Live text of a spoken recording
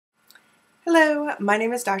Hello, my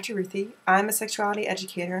name is Dr. Ruthie. I'm a sexuality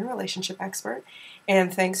educator and relationship expert,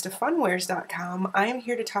 and thanks to funwares.com, I am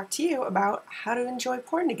here to talk to you about how to enjoy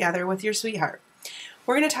porn together with your sweetheart.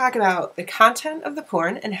 We're going to talk about the content of the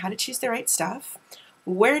porn and how to choose the right stuff,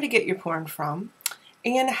 where to get your porn from,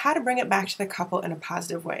 and how to bring it back to the couple in a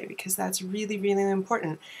positive way, because that's really, really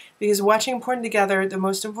important. Because watching porn together, the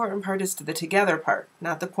most important part is the together part,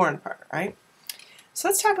 not the porn part, right? So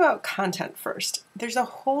let's talk about content first. There's a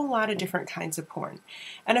whole lot of different kinds of porn.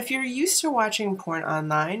 And if you're used to watching porn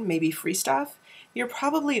online, maybe free stuff, you're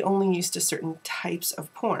probably only used to certain types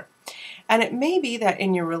of porn. And it may be that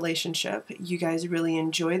in your relationship, you guys really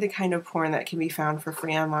enjoy the kind of porn that can be found for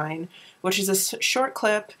free online, which is a short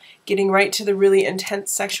clip, getting right to the really intense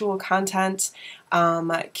sexual content,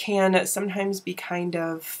 can sometimes be kind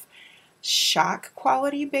of shock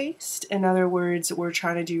quality based. In other words, we're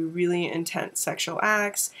trying to do really intense sexual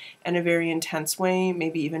acts in a very intense way,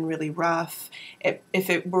 maybe even really rough.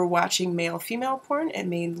 If we're watching male-female porn, it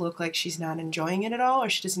may look like she's not enjoying it at all,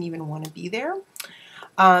 or she doesn't even want to be there.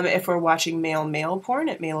 If we're watching male-male porn,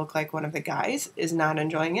 it may look like one of the guys is not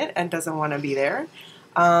enjoying it and doesn't want to be there.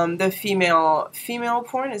 The female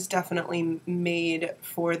porn is definitely made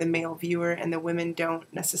for the male viewer, and the women don't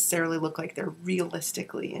necessarily look like they're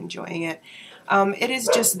realistically enjoying it. It is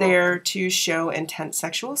just there to show intense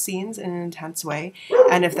sexual scenes in an intense way,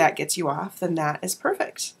 and if that gets you off, then that is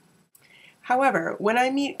perfect. However, when I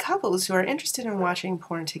meet couples who are interested in watching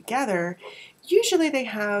porn together, usually they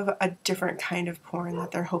have a different kind of porn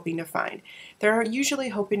that they're hoping to find. They're usually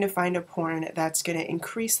hoping to find a porn that's going to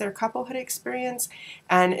increase their couplehood experience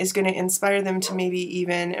and is going to inspire them to maybe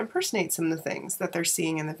even impersonate some of the things that they're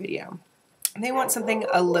seeing in the video. They want something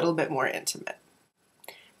a little bit more intimate.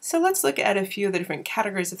 So let's look at a few of the different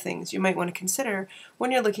categories of things you might want to consider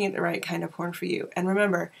when you're looking at the right kind of porn for you. And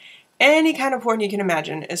remember, any kind of porn you can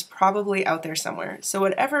imagine is probably out there somewhere. So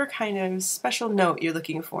whatever kind of special note you're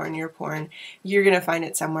looking for in your porn, you're going to find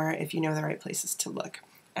it somewhere if you know the right places to look.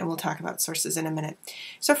 And we'll talk about sources in a minute.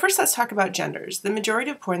 So first, let's talk about genders. The majority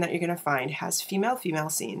of porn that you're going to find has female-female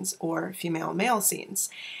scenes or female-male scenes.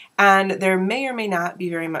 And there may or may not be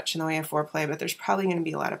very much in the way of foreplay, but there's probably going to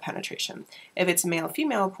be a lot of penetration. If it's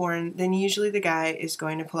male-female porn, then usually the guy is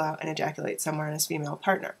going to pull out and ejaculate somewhere in his female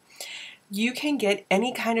partner. You can get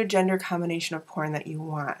any kind of gender combination of porn that you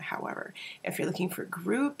want, however. If you're looking for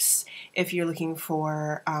groups, if you're looking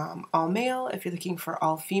for all male, if you're looking for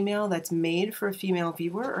all female that's made for a female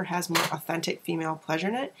viewer or has more authentic female pleasure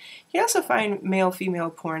in it, you can also find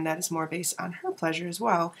male-female porn that is more based on her pleasure as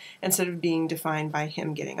well, instead of being defined by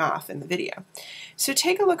him getting off in the video. So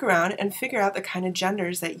take a look around and figure out the kind of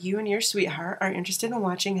genders that you and your sweetheart are interested in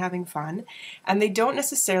watching, having fun, and they don't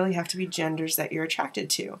necessarily have to be genders that you're attracted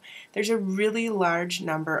to. There's a really large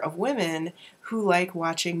number of women who like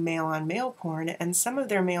watching male-on-male porn, and some of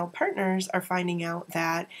their male partners are finding out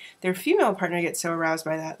that their female partner gets so aroused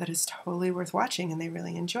by that it's totally worth watching and they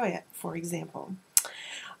really enjoy it, for example.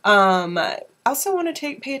 Also want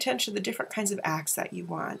to pay attention to the different kinds of acts that you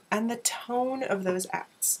want and the tone of those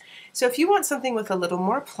acts. So if you want something with a little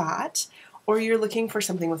more plot, or you're looking for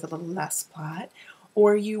something with a little less plot,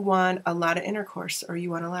 or you want a lot of intercourse, or you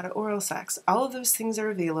want a lot of oral sex, all of those things are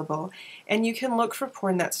available, and you can look for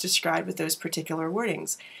porn that's described with those particular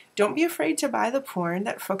wordings. Don't be afraid to buy the porn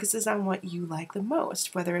that focuses on what you like the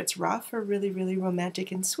most, whether it's rough or really, really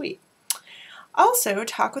romantic and sweet. Also,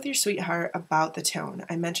 talk with your sweetheart about the tone.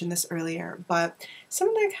 I mentioned this earlier, but some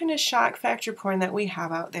of the kind of shock factor porn that we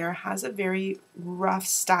have out there has a very rough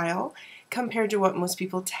style compared to what most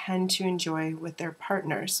people tend to enjoy with their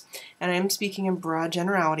partners. And I'm speaking in broad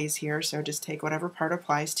generalities here, so just take whatever part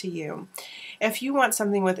applies to you. If you want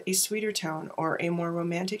something with a sweeter tone or a more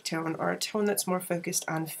romantic tone or a tone that's more focused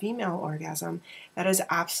on female orgasm, that is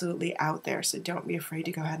absolutely out there, so don't be afraid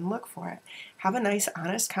to go ahead and look for it. Have a nice,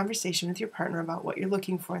 honest conversation with your partner about what you're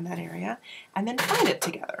looking for in that area, and then find it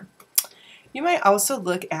together. You might also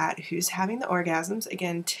look at who's having the orgasms.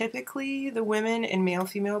 Again, typically the women in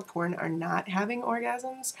male-female porn are not having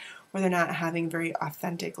orgasms, or they're not having very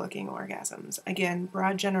authentic looking orgasms. Again,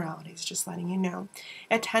 broad generalities, just letting you know.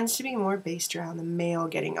 It tends to be more based around the male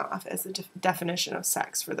getting off as the definition of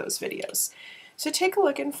sex for those videos. So take a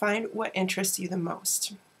look and find what interests you the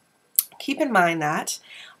most. Keep in mind that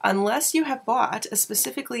unless you have bought a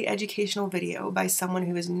specifically educational video by someone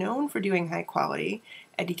who is known for doing high quality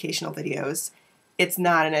educational videos, it's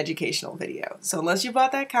not an educational video. So unless you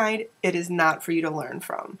bought that kind, it is not for you to learn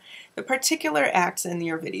from. The particular acts in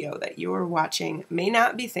your video that you are watching may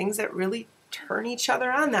not be things that really turn each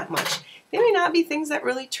other on that much. They may not be things that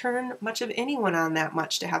really turn much of anyone on that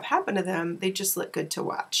much to have happen to them. They just look good to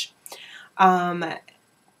watch.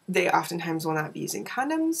 They oftentimes will not be using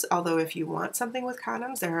condoms, although if you want something with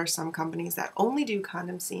condoms, there are some companies that only do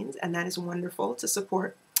condom scenes, and that is wonderful to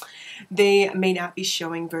support. They may not be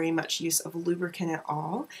showing very much use of lubricant at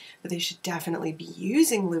all, but they should definitely be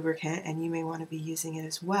using lubricant, and you may want to be using it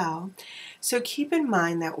as well. So keep in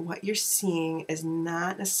mind that what you're seeing is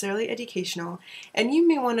not necessarily educational, and you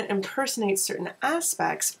may want to impersonate certain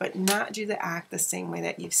aspects, but not do the act the same way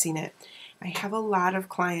that you've seen it. I have a lot of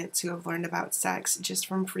clients who have learned about sex just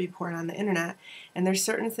from free porn on the internet, and there's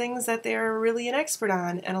certain things that they're really an expert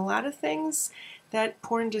on, and a lot of things that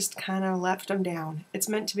porn just kind of left them down. It's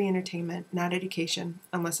meant to be entertainment, not education,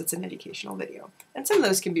 unless it's an educational video. And some of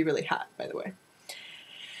those can be really hot, by the way.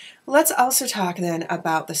 Let's also talk then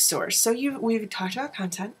about the source. So we've talked about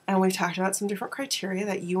content, and we've talked about some different criteria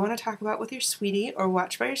that you want to talk about with your sweetie or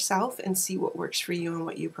watch by yourself and see what works for you and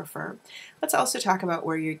what you prefer. Let's also talk about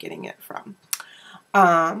where you're getting it from.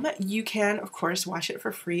 You can, of course, watch it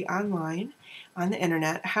for free online on the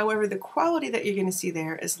internet. However, the quality that you're going to see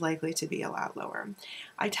there is likely to be a lot lower.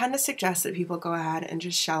 I tend to suggest that people go ahead and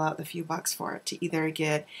just shell out the few bucks for it to either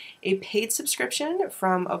get a paid subscription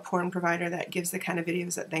from a porn provider that gives the kind of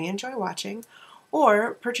videos that they enjoy watching,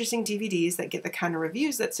 or purchasing DVDs that get the kind of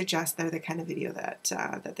reviews that suggest they're the kind of video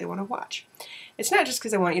that they want to watch. It's not just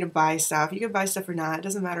because I want you to buy stuff. You can buy stuff or not. It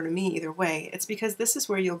doesn't matter to me either way. It's because this is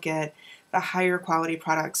where you'll get the higher quality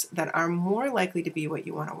products that are more likely to be what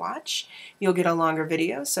you want to watch. You'll get a longer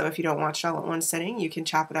video, so if you don't watch it all at one sitting, you can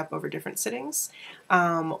chop it up over different sittings.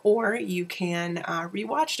 Or you can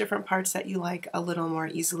rewatch different parts that you like a little more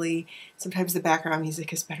easily. Sometimes the background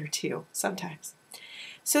music is better too, sometimes.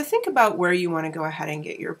 So think about where you want to go ahead and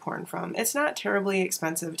get your porn from. It's not terribly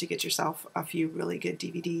expensive to get yourself a few really good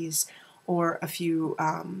DVDs or a few,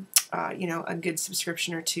 a good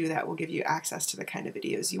subscription or two that will give you access to the kind of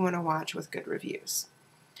videos you want to watch with good reviews.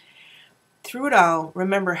 Through it all,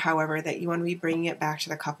 remember, however, that you want to be bringing it back to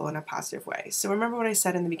the couple in a positive way. So remember what I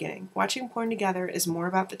said in the beginning. Watching porn together is more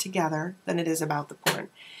about the together than it is about the porn.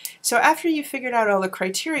 So after you've figured out all the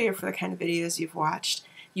criteria for the kind of videos you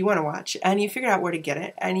want to watch, and you figure out where to get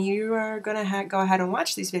it, and you are going to go ahead and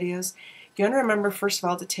watch these videos, you want to remember, first of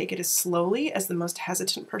all, to take it as slowly as the most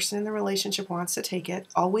hesitant person in the relationship wants to take it,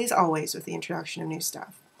 always, always with the introduction of new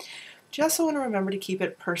stuff. But you also want to remember to keep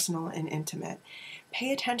it personal and intimate.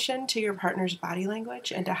 Pay attention to your partner's body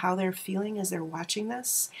language and to how they're feeling as they're watching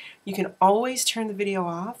this. You can always turn the video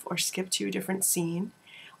off or skip to a different scene,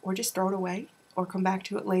 or just throw it away, or come back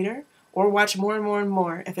to it later, or watch more and more and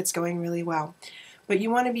more if it's going really well. But you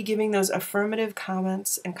want to be giving those affirmative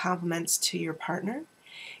comments and compliments to your partner.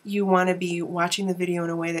 You want to be watching the video in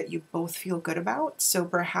a way that you both feel good about, so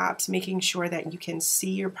perhaps making sure that you can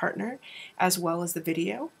see your partner as well as the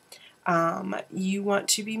video. You want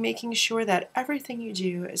to be making sure that everything you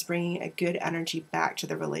do is bringing a good energy back to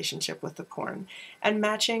the relationship with the porn and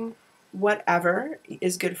matching whatever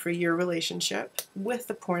is good for your relationship with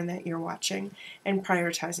the porn that you're watching and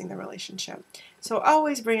prioritizing the relationship. So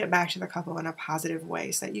always bring it back to the couple in a positive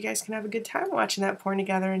way so that you guys can have a good time watching that porn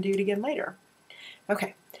together and do it again later.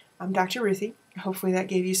 Okay, I'm Dr. Ruthie. Hopefully that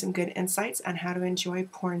gave you some good insights on how to enjoy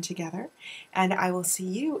porn together, and I will see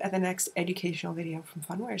you at the next educational video from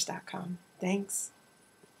funwares.com. Thanks.